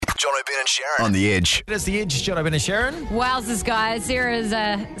Jono, Ben and Sharyn. On The Edge. It's The Edge, Jono, Ben and Sharyn. Wowzers, guys. There is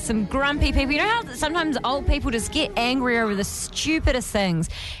some grumpy people. You know how sometimes old people just get angry over the stupidest things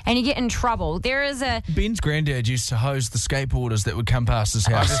and you get in trouble? There is a... Ben's granddad used to hose the skateboarders that would come past his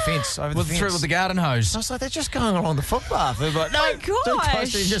house. Over the fence. With the garden hose. I was like, they're just going along the footpath. They're like, no, my too gosh.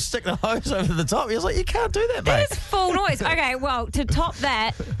 close, you just stick the hose over the top. He was like, you can't do that, mate. That is full noise. Okay, well, to top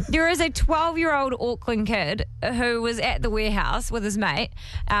that, there is a 12-year-old Auckland kid who was at the warehouse with his mate,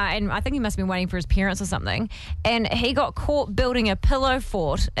 and I think he must have been waiting for his parents or something, and he got caught building a pillow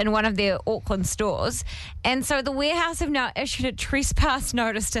fort in one of their Auckland stores, and so the warehouse have now issued a trespass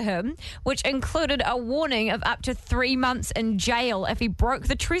notice to him, which included a warning of up to 3 months in jail if he broke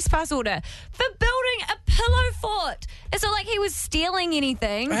the trespass order for building a pillow fort. It's not like he was stealing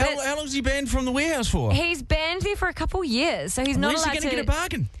anything. How long is he banned from the warehouse for? He's banned there for a couple years, so he's not allowed to... Where's he going to get a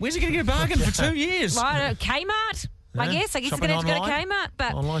bargain? Where's he going to get a bargain for 2 years? Right, Kmart. I guess he's going to have to go to Kmart.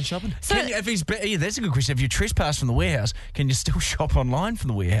 But online shopping? So, that's a good question. If you trespass from the warehouse, can you still shop online from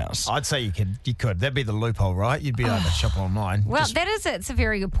the warehouse? I'd say you could. That'd be the loophole, right? You'd be able to shop online. Well, that is it. It's a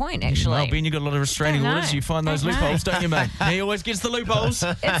very good point, actually. Well, Ben, you've got a lot of restraining orders. You find those loopholes, don't you, mate? He always gets the loopholes.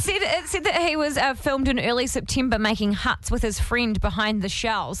 It said that he was filmed in early September making huts with his friend behind the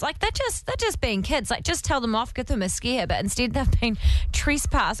shelves. Like, they're just being kids. Like, just tell them off, give them a scare. But instead, they've been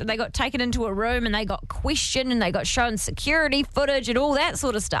trespassed and they got taken into a room and they got questioned and they got shown security footage and all that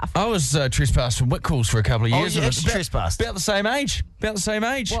sort of stuff. I was trespassed from Whitcalls for a couple of years. Oh, you actually trespassed? About the same age.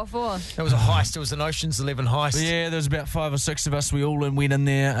 What for? It was a heist. It was an Ocean's 11 heist. Yeah, there was about 5 or 6 of us. We all went in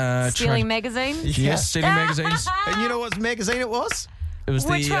there. Stealing magazines? Yes, stealing magazines. And you know what magazine it was? It was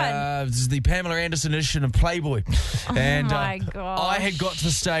Which one? It was the Pamela Anderson edition of Playboy. Oh my gosh. I had got to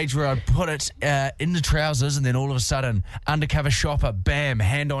the stage where I'd put it in the trousers and then all of a sudden, undercover shopper, bam,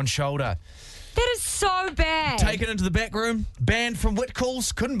 hand on shoulder. That is so bad. Taken into the back room, banned from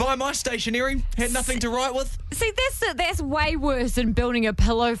Whitcalls, couldn't buy my stationery, had nothing to write with. See, that's way worse than building a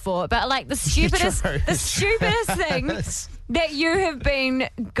pillow fort. But like the stupidest thing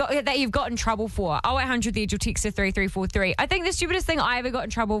that you've got in trouble for. 0800 the Edge or text to 3343. I think the stupidest thing I ever got in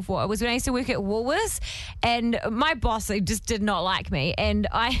trouble for was when I used to work at Woolworths, and my boss just did not like me, and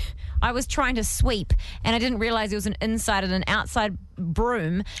I was trying to sweep, and I didn't realise there was an inside and an outside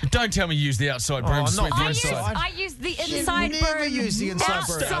broom. Don't tell me you use the outside broom to sweep the inside. I used the inside broom. Never use the inside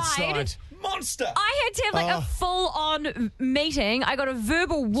broom. Outside. Monster. I had to have like a full-on meeting. I got a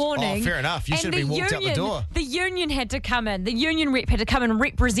verbal warning. Oh, fair enough. You should have been walked out the door. The union had to come in. The union rep had to come and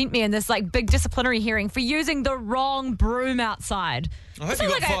represent me in this like big disciplinary hearing for using the wrong broom outside. I hope you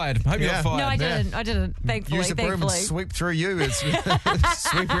got fired. I hope you got fired. No, I didn't. I didn't. Thankfully. Use the broom and sweep through you. Sweep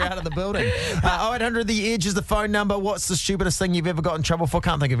you out of the building. 0800 The Edge is the phone number. What's the stupidest thing you've ever got in trouble for?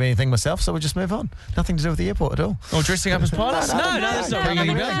 Can't think of anything myself, so we'll just move on. Nothing to do with the airport at all. Or dressing up as pilots? No, that's not bringing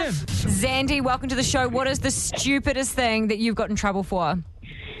you back. Zandy, welcome to the show. What is the stupidest thing that you've got in trouble for?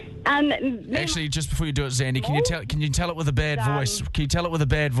 Actually, just before you do it, Zandy, can you tell it with a bad voice? Can you tell it with a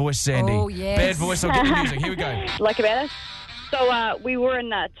bad voice, Zandy? Oh, yes. Bad voice, I'll get the music. Here we go. Like about it. So we were in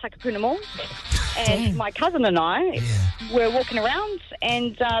Takapuna Mall, and my cousin and I were walking around,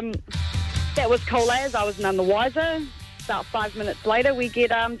 and that was cool as. I was none the wiser. About 5 minutes later, we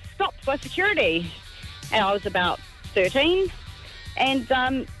get stopped by security, and I was about 13,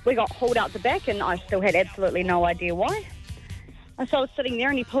 and we got hauled out the back, and I still had absolutely no idea why. And so I was sitting there,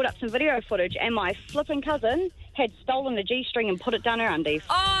 and he pulled up some video footage, and my flipping cousin had stolen a G-string and put it down her undies.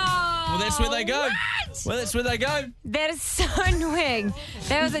 Oh! Well, that's where they go. What? Well, that's where they go. That is so annoying.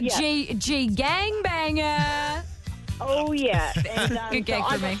 That was a G gangbanger. Oh, yeah. And, good gag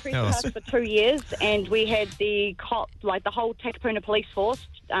so for me. I got trespassed for 2 years, and we had the whole Takapuna police force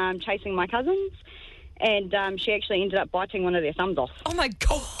chasing my cousins, and she actually ended up biting one of their thumbs off. Oh, my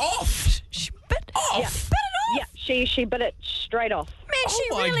God. Off? She bit off? Yeah. Bit it off? Yeah, she bit it straight off. Man, she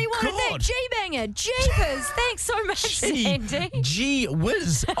really wanted that G-banger. Jeepers. Thanks so much, Sandy. Gee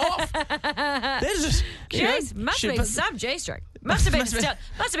whiz off. That is Jeez, must have been some G-string. Must have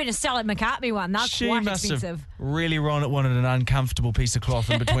been a Stella McCartney one. That's she quite must expensive. Have really wanted an uncomfortable piece of cloth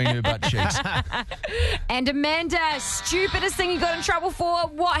in between her butt cheeks. And Amanda, stupidest thing you got in trouble for?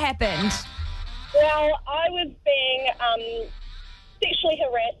 What happened? Well, I was being sexually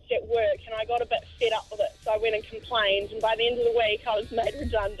harassed at work, and I got a bit fed up with it, so I went and complained, and by the end of the week, I was made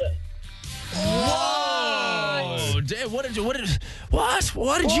redundant. Whoa! Damn, why did you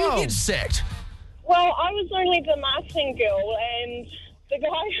get sacked? Well, I was only the marketing girl, and the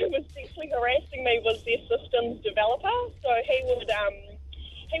guy who was sexually harassing me was their systems developer, so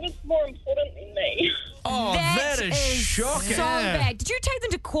he was more important than me. Oh, that is shocking. So bad. Did you take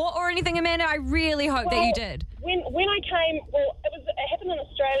them to court or anything, Amanda? I really hope that you did. When I came, it happened in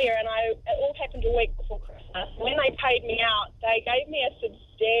Australia, and it all happened a week before Christmas. When they paid me out, they gave me a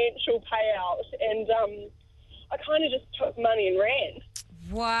substantial payout, and I kind of just took money and ran.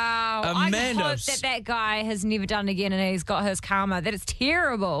 Wow. Amanda, I hope that guy has never done it again and he's got his karma. That is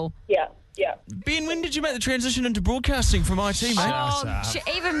terrible. Yeah. Ben, when did you make the transition into broadcasting from IT, mate?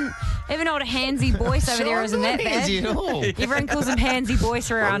 Even old Hansy Boyce over there isn't that bad. Everyone calls him Hansy Boyce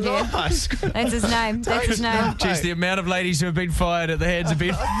around here. Nice. That's his name. Jeez, the amount of ladies who have been fired at the hands of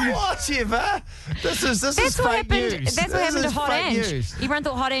Ben. Whatever. This is That's what fake happened. news. That's what happened to Hot Ange. Everyone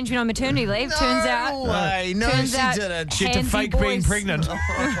thought Hot Ange went on maternity leave. Turns out, She didn't. She had to Hansy fake being Boyce. pregnant.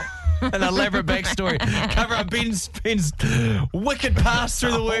 An elaborate backstory. Cover up Ben's wicked pass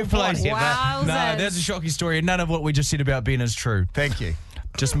through the workplace. Wowzers. No, that's a shocking story, and none of what we just said about Ben is true. Thank you.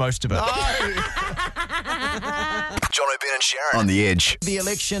 Just most of it. Jono, Ben and Sharyn. On the Edge. The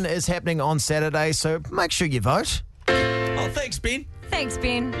election is happening on Saturday, so make sure you vote. Oh, thanks, Ben. Thanks,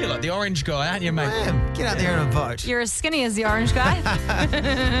 Ben. You're like the orange guy, aren't you, mate? Man, get out there and vote. You're as skinny as the orange guy.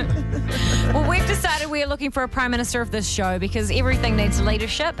 Well, we've decided we are looking for a prime minister of this show because everything needs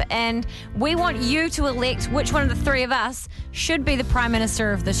leadership, and we want you to elect which one of the three of us should be the prime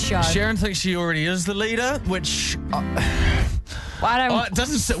minister of this show. Sharyn thinks she already is the leader, which I it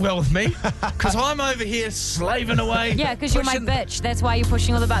doesn't sit well with me because I'm over here slaving away. Yeah, because you're my pushing- bitch. That's why you're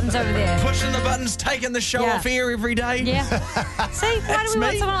pushing all the buttons over there. Pushing the buttons, taking the show Yeah. off air every day. Yeah. See, why That's do we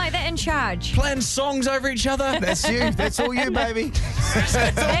want me. someone like that in charge? Playing songs over each other. That's you. That's all you, baby.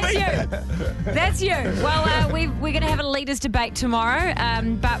 That's you. That's you. Well, we're going to have a leaders debate tomorrow,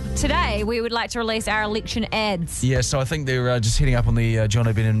 but today we would like to release our election ads. Yeah, so I think they're just hitting up on the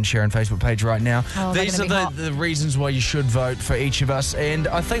Jono, Ben and Sharyn Facebook page right now. Oh, they're These are gonna be the reasons why you should vote for each of us, and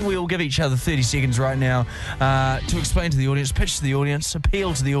I think we will give each other 30 seconds right now to explain to the audience, pitch to the audience,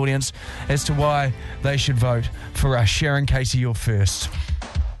 appeal to the audience as to why they should vote for us. Sharyn, Casey, you're first.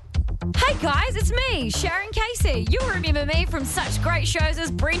 Hey guys, it's me, Sharyn Casey. You'll remember me from such great shows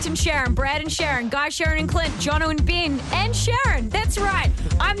as Brent and Sharon, Brad and Sharon, Guy, Sharon and Clint, Jono and Ben, and Sharyn. That's right.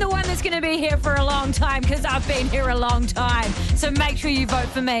 I'm the one that's going to be here for a long time because I've been here a long time. So make sure you vote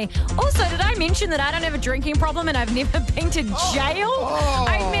for me. Also, did I mention that I don't have a drinking problem and I've never been to jail?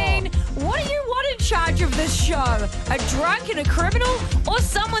 I mean, what do you want in charge of this show? A drunk and a criminal or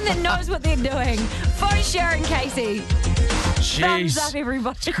someone that knows what they're doing? Vote Sharyn Casey. Thumbs up,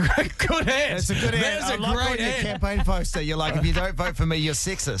 everybody. Good ad. It's a good ad. That is a I like great on your ad. campaign poster. You're like, if you don't vote for me, you're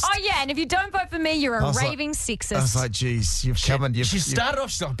sexist. Oh, yeah, and if you don't vote for me, you're a I was like- raving sexist. I was like, geez, you've come and you've... She started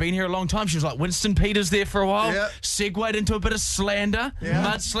off, she's like, been here a long time. She was like Winston Peters there for a while. Yeah. Segued into a bit of slander, Yeah.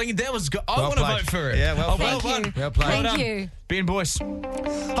 mudslinging. That was good. I Well want to played. vote for it. Yeah, well Oh, played. well Thank done. you. Well played. Thank Well done. you. Ben Boyce.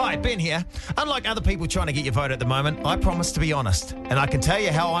 Hi, Ben here. Unlike other people trying to get your vote at the moment, I promise to be honest. And I can tell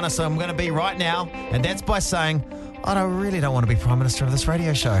you how honest I'm going to be right now, and that's by saying I really don't want to be Prime Minister of this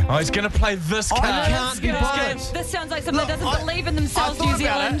radio show. Oh, he's going to play this card. can't be Good. bothered. This sounds like someone Look, that doesn't believe in themselves, I New thought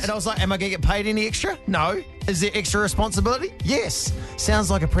about Zealand. it, and I was like, am I going to get paid any extra? No. Is there extra responsibility? Yes. Sounds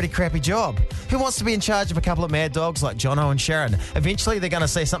like a pretty crappy job. Who wants to be in charge of a couple of mad dogs like Jono and Sharyn? Eventually, they're going to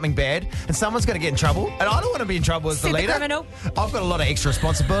say something bad, and someone's going to get in trouble, and I don't want to be in trouble as the Super leader. criminal. I've got a lot of extra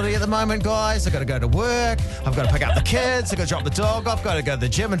responsibility at the moment, guys. I've got to go to work. I've got to pick up the kids. I've got to drop the dog off. I've got to go to the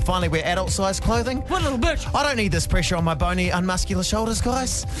gym and finally wear adult-sized clothing. What a little bitch. I don't need this pressure on my bony, unmuscular shoulders,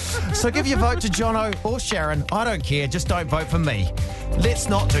 guys. So give your vote to Jono or Sharyn. I don't care. Just don't vote for me. Let's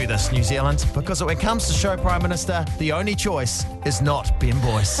not do this, New Zealand, because when it comes to show Prime Minister, the only choice is not Ben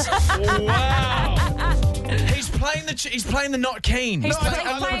Boyce. Wow. He's playing the not keen. He's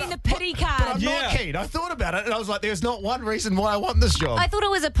I playing the pity I'm card. Yeah. not keen. I thought about it, and I was like, there's not one reason why I want this job. I thought it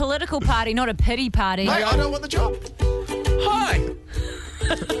was a political party, not a pity party. Hey, I don't want the job. Hi.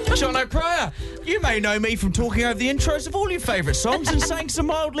 Jono Pryor. You may know me from talking over the intros of all your favourite songs and saying some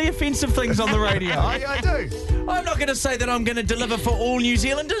mildly offensive things on the radio. I do. I'm not going to say that I'm going to deliver for all New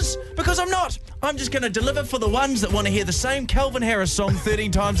Zealanders, because I'm not. I'm just going to deliver for the ones that want to hear the same Calvin Harris song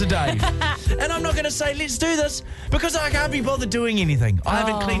 13 times a day. And I'm not going to say, let's do this, because I can't be bothered doing anything. I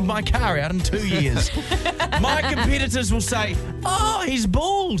haven't cleaned my car out in 2 years. My competitors will say, oh, he's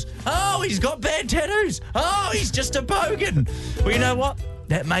bald. Oh, he's got bad tattoos. Oh, he's just a bogan. Well, you know what?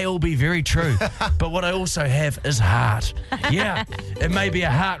 That may all be very true, but what I also have is heart. Yeah, it may be a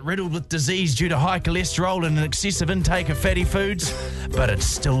heart riddled with disease due to high cholesterol and an excessive intake of fatty foods, but it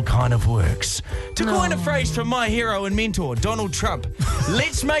still kind of works. To coin a phrase from my hero and mentor, Donald Trump,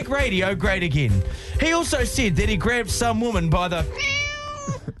 let's make radio great again. He also said that he grabbed some woman by the...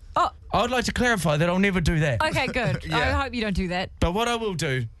 I would like to clarify that I'll never do that. Okay, good. I Yeah. hope you don't do that. But what I will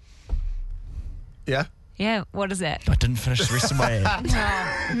do, Yeah. Yeah, what is that? I didn't finish the rest of my ad.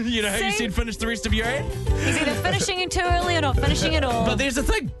 Oh. You know how you See? said finish the rest of your ad? He's either finishing it too early or not finishing it all. But there's the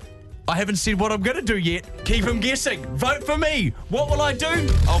thing. I haven't said what I'm going to do yet. Keep him guessing. Vote for me. What will I do?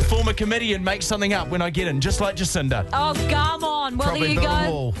 I'll form a committee and make something up when I get in, just like Jacinda. Oh, come on. Well, Probably there you build a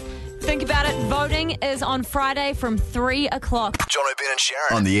go. wall. Think about it. Voting is on Friday from 3 o'clock. Jono, Ben and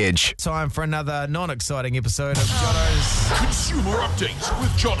Sharyn. On the Edge. Time for another non-exciting episode of Jono's. Consumer updates with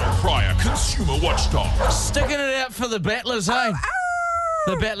Jono Pryor, Consumer Watchdog. Sticking it out for the battlers, hey?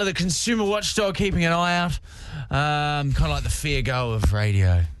 The battler, the consumer watchdog, keeping an eye out. Kind of like the fair go of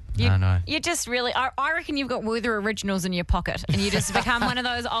radio. No. You just really, I reckon you've got Weather Originals in your pocket and you just become one of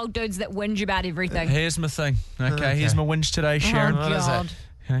those old dudes that whinge about everything. Here's my thing. Okay, here's my whinge today, Sharyn. Oh, God.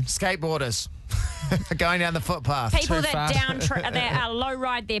 Skateboarders going down the footpath. People Too that fast. that low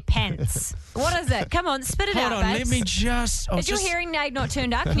ride their pants. What is it? Come on, spit it Hold out, on, babes. let me just... Is your hearing aid not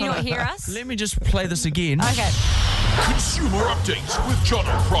turned up? Can you not hear us? Let me just play this again. Okay. Consumer updates with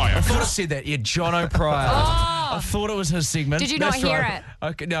Jono Pryor. I thought I said that. Yeah, Jono Pryor. I thought it was his segment. Did you not That's hear right. it?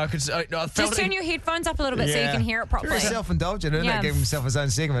 Okay, no, I could. No, I felt Just turn it, your headphones up a little bit so you Yeah. can hear it properly. Very self-indulgent, isn't Yeah. it? Giving himself his own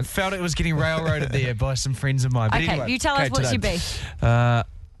segment. felt it was getting railroaded there by some friends of mine. But Okay, anyway, you tell us what's today. your beef. Uh,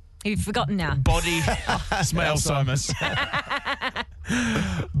 You've forgotten now. body. It's my Alzheimer's.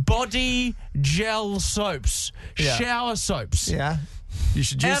 Body gel soaps, Yeah. shower soaps. Yeah. You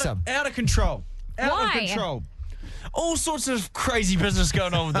should use Out some. of, out of control. Out Why? of control. All sorts of crazy business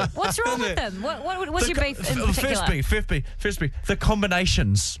going on with them. What's wrong with them? What's your beef in particular? First beef. The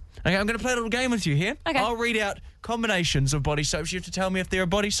combinations. Okay, I'm going to play a little game with you here. Okay. I'll read out combinations of body soaps. You have to tell me if they're a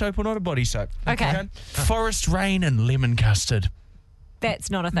body soap or not a body soap. Okay. Forest rain and lemon custard.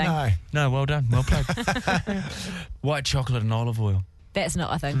 That's not a thing. No. No, well done. Well played. White chocolate and olive oil. That's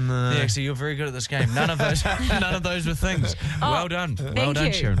not a thing. Yeah, so you're very good at this game. None of those were things. Well done. Well thank done,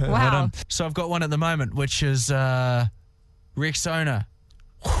 you. Sharyn. Wow. Well done. So I've got one at the moment, which is Rexona.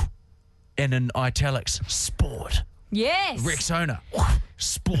 And in italics, sport. Yes. Rexona.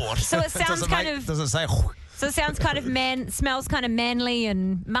 Sport. So it sounds kind of. Doesn't say. So it sounds kind of smells kind of manly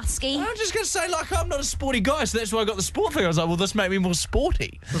and musky. I'm just going to say, like, I'm not a sporty guy, so that's why I got the sport thing. I was like, well, this made me more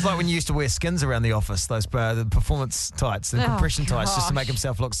sporty. It's like when you used to wear skins around the office, those the performance tights, the Oh, compression tights, just to gosh. make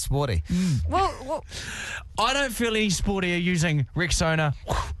himself look sporty. Well, I don't feel any sportier using Rexona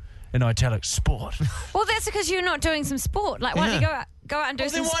in italics, sport. that's because you're not doing some sport. Like, why don't you go out and do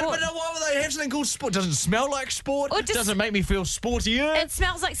some Then sport? why would they have something called sport? Doesn't smell like sport. Or just- Doesn't make me feel sportier. It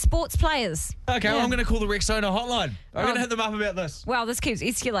smells like sports players. Okay, well, Yeah. I'm going to call the Rexona hotline. I'm going Oh. to hit them up about this. Wow, this keeps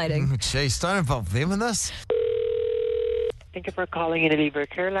escalating. Jeez, don't involve them in this. Thank you for calling in the Liver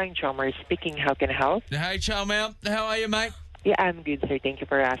Caroline. Chomer speaking. How can I help? Hey, Chalmel, how are you, mate? Yeah, I'm good, sir. Thank you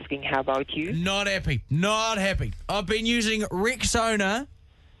for asking. How about you? Not happy. Not happy. I've been using Rexona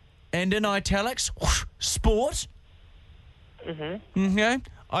and in italics, sport. Mm-hmm. Okay.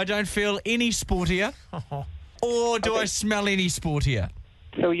 I don't feel any sportier. Or do I smell any sportier?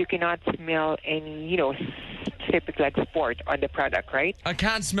 So you cannot smell any, specific like sport on the product, right? I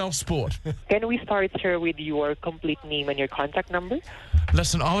can't smell sport. Can we start, sir, with your complete name and your contact number?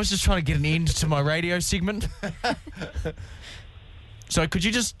 Listen, I was just trying to get an end to my radio segment. So could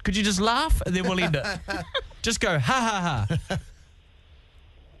you just laugh and then we'll end it? Just go ha ha ha.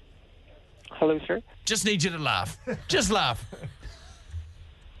 Hello, sir. Just need you to laugh. Just laugh.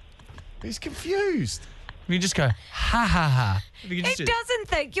 He's confused. You just go ha ha ha. If you He just- doesn't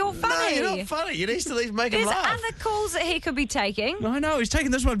think you're No, funny. you're not funny. You need to at least make him There's laugh. other calls that he could be taking. I know, he's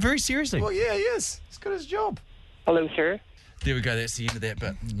taking this one very seriously. Well, yeah, he is. He's got his job. Hello, sir. There we go, that's the end of that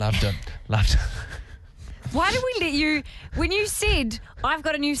bit. Loved it. Loved it. Why did we let you, when you said, I've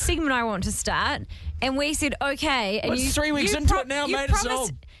got a new segment I want to start, and we said, okay. And Well, it's 3 weeks you into it now, mate, it's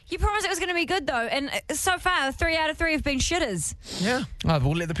old. You promised it was going to be good, though, and so far, 3 out of 3 have been shitters. Yeah. Oh,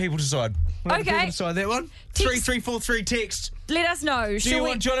 we'll let the people decide. We'll let the Okay. people decide that one. Text- 3343 text. Let us know. Do Shall you we?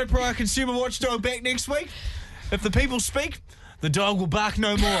 want Jono Pryor Consumer Watchdog back next week? If the people speak, the dog will bark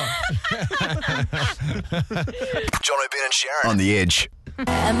no more. Jono, Ben and Sharyn. On the Edge.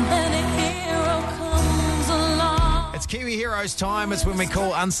 It's Kiwi Heroes time. It's when we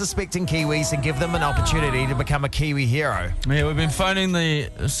call unsuspecting Kiwis and give them an opportunity to become a Kiwi hero. Yeah, we've been phoning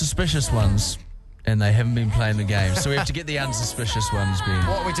the suspicious ones. and they haven't been playing the game. So we have to get the unsuspicious ones, Ben.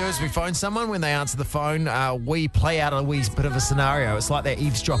 What we do is we phone someone. When they answer the phone, we play out a wee bit of a scenario. It's like they're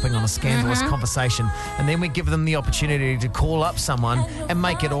eavesdropping on a scandalous conversation. And then we give them the opportunity to call up someone and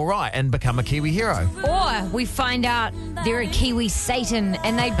make it all right and become a Kiwi hero. Or we find out they're a Kiwi Satan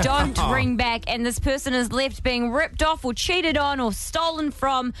and they don't ring back, and this person is left being ripped off or cheated on or stolen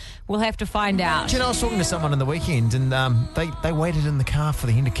from. We'll have to find out. Do you know, I was talking to someone on the weekend and they waited in the car for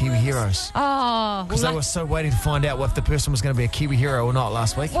the end of Kiwi Heroes. Oh, Because they were so waiting to find out if the person was going to be a Kiwi hero or not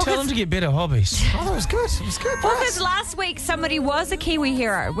last week. Tell them to get better hobbies. Oh, that was good. It was good. well, because last week somebody was a Kiwi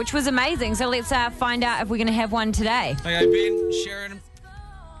hero, which was amazing. So let's find out if we're going to have one today. Okay, Ben, Sharyn.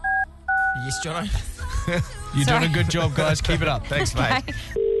 Yes, Jono. You're doing a good job, guys. Keep it up. Thanks, mate. Okay.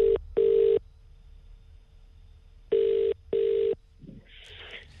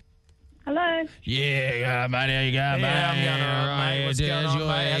 Hello. Yeah, mate. How you going, mate? I'm going all right, mate. What's going on,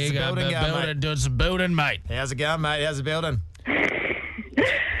 mate? How's the building going, mate? Doing some building, mate. How's it going, mate? How's the building?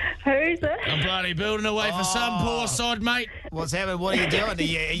 Who's it? I'm bloody building away for some poor sod, mate. What's happening? What are you doing?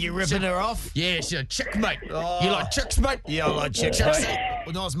 Are you ripping her off? Yeah, she's a chick, mate. You like chicks, mate? Yeah, I like chicks.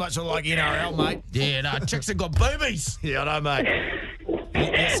 Well, not as much as I like NRL, mate. Yeah, no, chicks have got boobies. Yeah, I know, mate.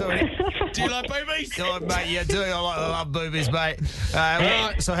 Yeah, sorry. Do you like boobies? Oh, mate, yeah, do. I love boobies, mate.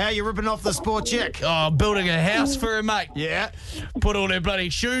 So how are you ripping off this poor chick? Oh, I'm building a house for her, mate. Yeah, Put all their bloody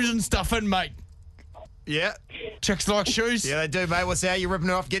shoes and stuff in, mate. yeah. Chicks like shoes. Yeah, they do, mate. How you ripping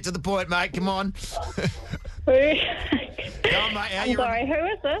her off? Get to the point, mate. Come on. Who? Go on, mate. How I'm you sorry, who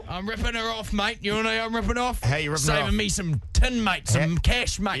is it? I'm ripping her off, mate. You wanna know how I'm ripping off? How you ripping her Saving off? me some tin, mate. Some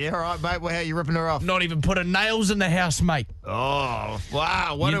cash, mate. Yeah, all right, mate. Well, how you ripping her off? Not even putting nails in the house, mate. Oh,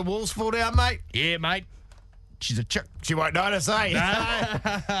 wow. What, her walls fall down, mate? Yeah, mate. She's a chick. She won't notice, eh? Is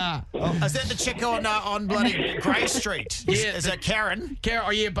that the chick on bloody Grey Street? Yeah, Is that Karen? Carol, oh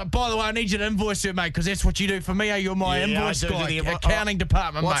yeah, but by the way, I need you to invoice her, mate, because that's what you do for me. You're my Yeah, invoice I do guy, the invo- accounting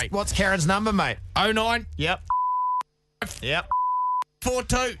department, mate. What's Karen's number, mate? 09 Yep. Yep.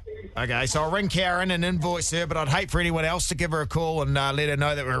 42. Okay, so I'll ring Karen and invoice her, but I'd hate for anyone else to give her a call and let her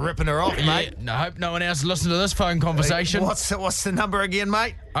know that we're ripping her off, mate. Yeah, I hope no one else listens to this phone conversation. What's the number again,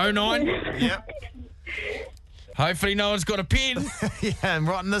 mate? 09. Yep. Hopefully no one's got a pen. Yeah, I'm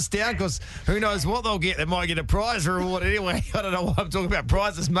writing this down because who knows what they'll get. They might get a prize reward anyway. I don't know why I'm talking about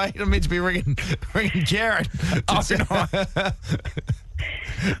prizes, mate. I'm meant to be ringing Karen. 09.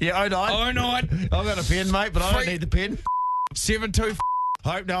 Yeah, 09. 09. I've got a pen, mate, but I don't need the pen. 72.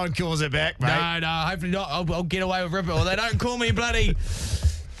 Hope no one calls her back, mate. No, hopefully not. I'll get away with ripping. Or they don't call me bloody.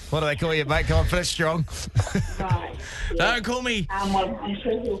 What do they call you, mate? Come on, finish strong. They don't call me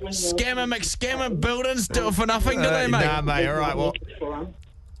Scammer McScammer Buildings for nothing, do they, mate? Nah, mate. All right, well,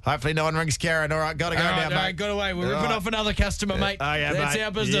 hopefully no one rings Karen. All right, gotta go All now, right, mate. got away. We're All ripping right. off another customer, mate. Oh, yeah, That's mate.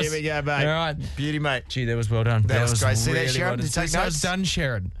 our business. Here we go, mate. All right. Beauty, mate. Gee, that was well done. That was great. See that, really Sharyn? well done. Did you take So notes? it's done,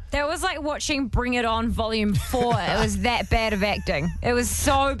 Sharyn. That was like watching Bring It On Volume 4. It was that bad of acting. It was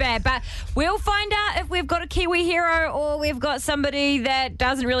so bad. But we'll find out if we've got a Kiwi hero or we've got somebody that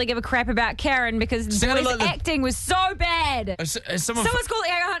doesn't really give a crap about Karen, because the Sounded boy's like the- acting was so bad. Is someone Someone's calling.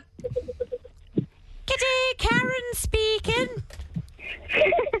 Hang on. Kitty, Karen speaking.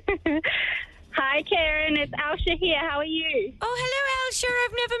 Hi, Karen. It's Alsha here. How are you? Oh, hello, Alsha.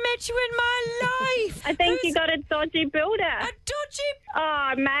 I've never met you in my life. I think you got a dodgy builder. A dodgy.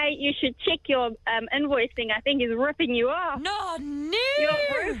 Oh, mate, you should check your invoicing. I think he's ripping you off. No, no. Your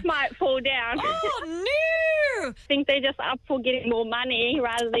roof might fall down. Oh, no. I think they're just up for getting more money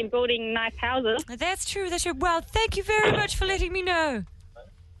rather than building nice houses. That's true. That's true. Well, thank you very much for letting me know.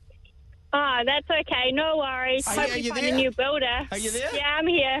 Oh, that's okay. No worries. Are Hope you- are you you find there? a new builder. Are you there? Yeah, I'm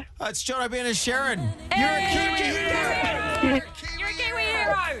here. Oh, it's Jono, Ben, and Sharyn. You're a Kiwi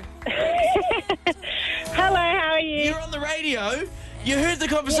hero. Hello, how are you? You're on the radio, you heard the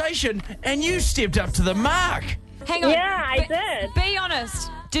conversation, and you stepped up to the mark. Hang on. Yeah, I did. Be honest.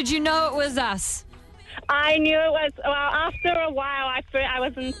 Did you know it was us? I knew it was, well, after a while, I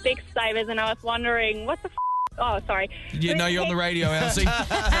was in Specsavers and I was wondering, what the f***? Oh, sorry. You know you're on the radio, Elsie.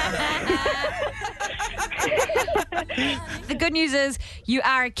 The good news is you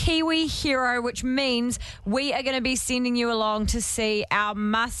are a Kiwi hero, which means we are going to be sending you along to see our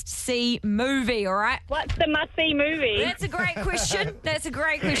must-see movie, all right? What's the must-see movie? That's a great question. That's a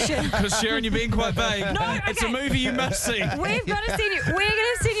great question. Because Sharyn, you're being quite vague. No, It's a okay. movie you must see. We're going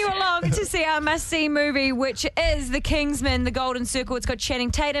to send you along to see our must-see movie, which is The Kingsman, The Golden Circle. It's got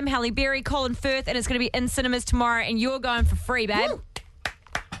Channing Tatum, Halle Berry, Colin Firth, and it's going to be in cinemas tomorrow, and you're going for free, babe.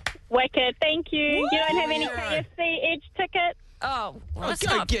 Wicked, thank you. You don't have any KFC Edge tickets? Oh, well, it's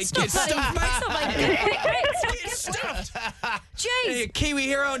go not, get it's not bloody- stuffed, mate. it's not bloody- Get stuffed. Jeez. Hey, Kiwi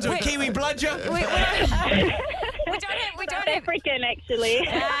hero into a Kiwi bludger. We don't have African, actually.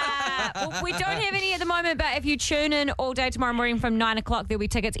 well, we don't have any at the moment, but if you tune in all day tomorrow morning from 9 o'clock, there'll be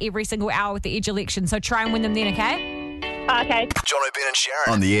tickets every single hour with the Edge election. So try and win them then, okay? Okay. Jono, Ben and Sharyn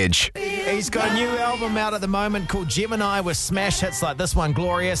on the Edge. He's got a new album out at the moment called Gemini with smash hits like this one,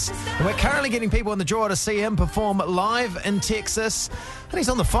 Glorious. And we're currently getting people in the draw to see him perform live in Texas. And he's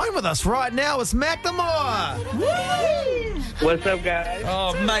on the phone with us right now. It's Macklemore. What's up, guys?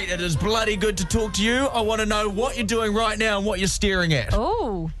 Oh, mate, it is bloody good to talk to you. I want to know what you're doing right now and what you're staring at.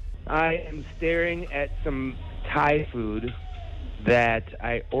 Oh. I am staring at some Thai food that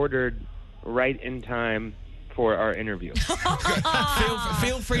I ordered right in time for our interview.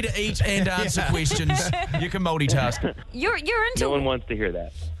 Feel free to eat and answer questions. You can multitask. You're into... No one wants to hear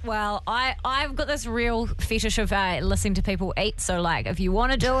that. Well, I've got this real fetish of listening to people eat. So, like, if you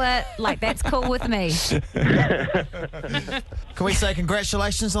want to do it, like, that's cool with me. Can we say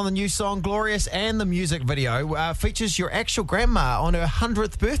congratulations on the new song, Glorious, and the music video features your actual grandma on her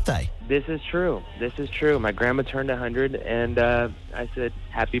 100th birthday. This is true. This is true. My grandma turned 100, and I said,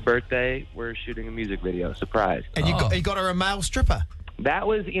 happy birthday. We're shooting a music video. Surprise. And you got her a male stripper. That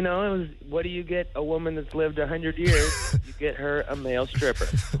was, it was, what do you get a woman that's lived 100 years? You get her a male stripper.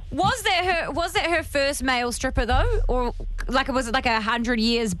 Was that her first male stripper though, or was it like 100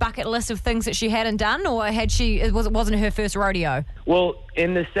 years bucket list of things that she hadn't done, or wasn't her first rodeo? Well,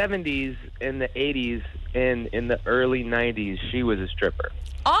 in the 70s, in the 80s, and in the early 90s, she was a stripper.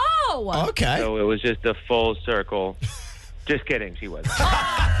 Oh, okay. So it was just a full circle. Just kidding, she wasn't.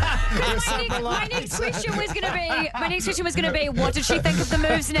 My next question was going to be, what did she think of the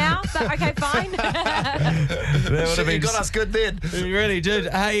moves now? But okay, fine. You got us good then. You really did.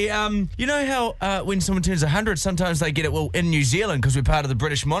 Hey, you know how when someone turns 100, sometimes they get it, well, in New Zealand, because we're part of the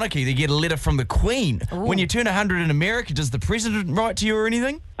British monarchy, they get a letter from the Queen. Ooh. When you turn 100 in America, does the president write to you or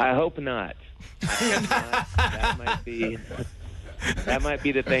anything? I hope not. That might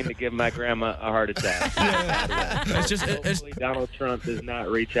be the thing to give my grandma a heart attack. Hopefully Donald Trump does not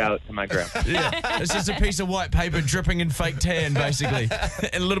reach out to my grandma. Yeah, it's just a piece of white paper dripping in fake tan, basically,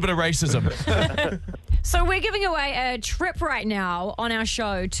 and a little bit of racism. So we're giving away a trip right now on our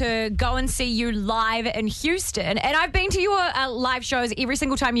show to go and see you live in Houston. And I've been to your live shows every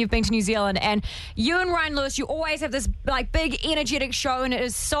single time you've been to New Zealand. And you and Ryan Lewis, you always have this like big energetic show, and it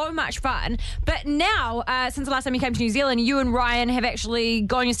is so much fun. But now, since the last time you came to New Zealand, you and Ryan have actually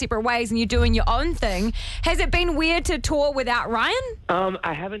gone your separate ways and you're doing your own thing. Has it been weird to tour without Ryan?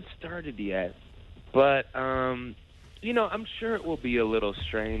 I haven't started yet, but I'm sure it will be a little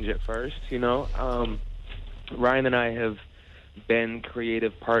strange at first. Ryan and I have been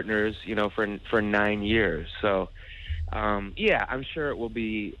creative partners, for 9 years. So, I'm sure it will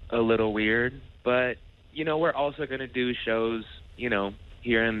be a little weird, but we're also going to do shows,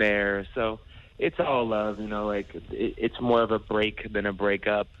 here and there. So. It's all love, it's more of a break than a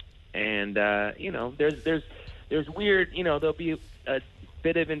breakup. And, there's weird, there'll be a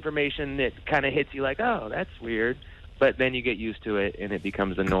bit of information that kind of hits you like, oh, that's weird. But then you get used to it and it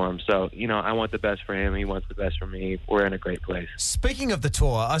becomes the norm. So, I want the best for him. He wants the best for me. We're in a great place. Speaking of the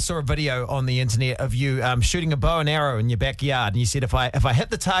tour, I saw a video on the internet of you shooting a bow and arrow in your backyard. And you said, if I hit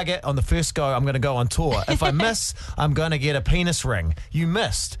the target on the first go, I'm going to go on tour. If I miss, I'm going to get a penis ring. You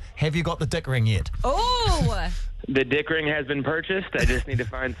missed. Have you got the dick ring yet? Oh! The dick ring has been purchased. I just need to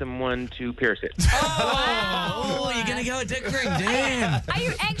find someone to pierce it. Oh, you're going to go a dick ring. Damn. Are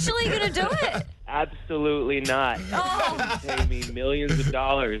you actually going to do it? Absolutely not. Oh. Pay me millions of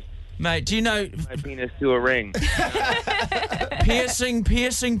dollars. Mate, do you know my penis to a ring? piercing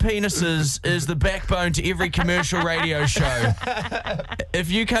penises is the backbone to every commercial radio show. If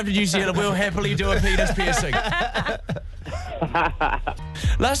you come to New Zealand, we'll happily do a penis piercing.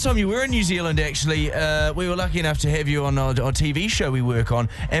 Last time you were in New Zealand, actually, we were lucky enough to have you on our TV show we work on,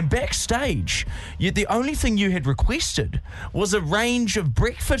 and backstage, the only thing you had requested was a range of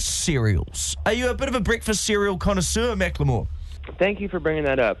breakfast cereals. Are you a bit of a breakfast cereal connoisseur, Macklemore? Thank you for bringing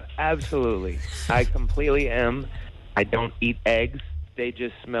that up. Absolutely. I completely am. I don't eat eggs. They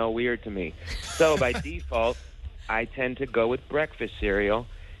just smell weird to me. So by default, I tend to go with breakfast cereal,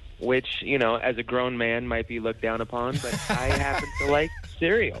 which, as a grown man might be looked down upon, but I happen to like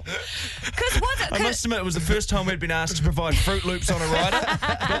cereal. I must admit, it was the first time we'd been asked to provide Fruit Loops on a rider,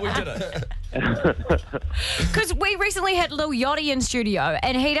 but we did it. Because we recently had Lil Yachty in studio,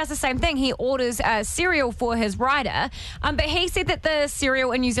 and he does the same thing. He orders cereal for his rider, but he said that the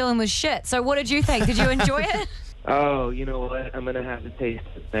cereal in New Zealand was shit. So what did you think? Did you enjoy it? Oh, you know what? I'm going to have to taste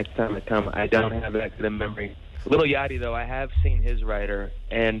it next time I come. I don't have that good a memory. Lil Yachty, though, I have seen his writer,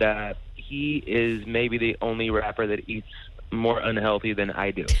 and he is maybe the only rapper that eats more unhealthy than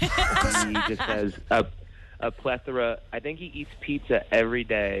I do. He just has a plethora. I think he eats pizza every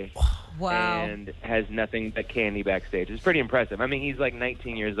day. Wow. And has nothing but candy backstage. It's pretty impressive. I mean, he's like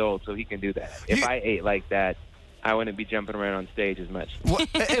 19 years old, so he can do that. If I ate like that, I wouldn't be jumping around on stage as much. Well,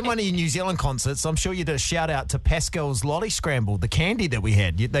 in one of your New Zealand concerts, I'm sure you did a shout out to Pascal's Lolly Scramble, the candy that we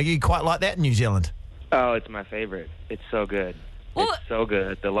had. You quite like that in New Zealand? Oh, it's my favorite. It's so good. It's so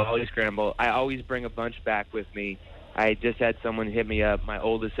good. The Lolly Scramble. I always bring a bunch back with me. I just had someone hit me up. My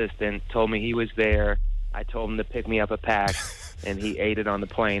old assistant told me he was there. I told him to pick me up a pack, and he ate it on the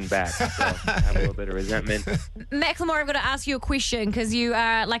plane back. So I have a little bit of resentment. Macklemore, I've got to ask you a question because you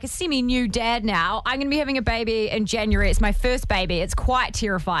are like a semi-new dad now. I'm going to be having a baby in January. It's my first baby. It's quite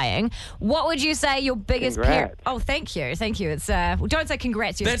terrifying. What would you say your biggest... Oh, thank you. Thank you. It's well, don't say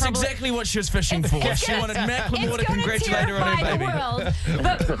congrats. That's exactly what she was fishing for. She wanted Macklemore to congratulate her on her baby. World.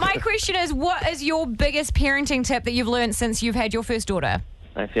 But my question is, what is your biggest parenting tip that you've learned since you've had your first daughter?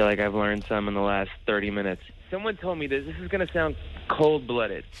 I feel like I've learned some in the last 30 minutes. Someone told me this. This is going to sound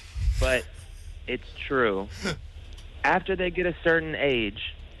cold-blooded, but it's true. After they get a certain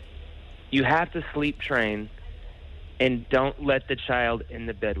age, you have to sleep train and don't let the child in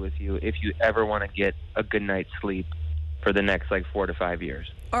the bed with you if you ever want to get a good night's sleep for the next, 4 to 5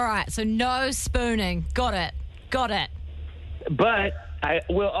 years. All right, so no spooning. Got it. But I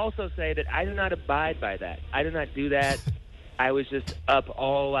will also say that I do not abide by that. I do not do that. I was just up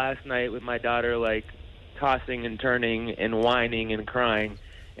all last night with my daughter, tossing and turning and whining and crying,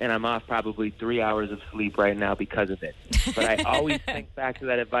 and I'm off probably 3 hours of sleep right now because of it. But I always think back to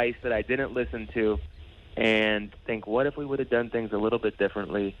that advice that I didn't listen to and think, what if we would have done things a little bit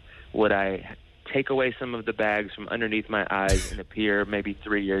differently? Would I take away some of the bags from underneath my eyes and appear maybe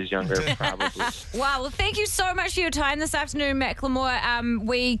 3 years younger? Probably. Wow, well, thank you so much for your time this afternoon, Macklemore.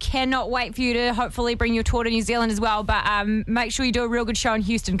 We cannot wait for you to hopefully bring your tour to New Zealand as well, but make sure you do a real good show in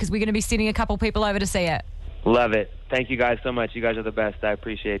Houston because we're going to be sending a couple people over to see it. Love it. Thank you guys so much. You guys are the best. I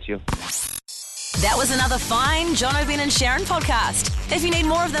appreciate you. That was another fine Jono, Ben and Sharyn podcast. If you need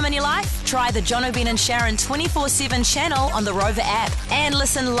more of them in your life, try the Jono, Ben and Sharyn 24/7 channel on the Rover app and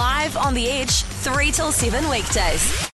listen live on The Edge 3 till 7 weekdays.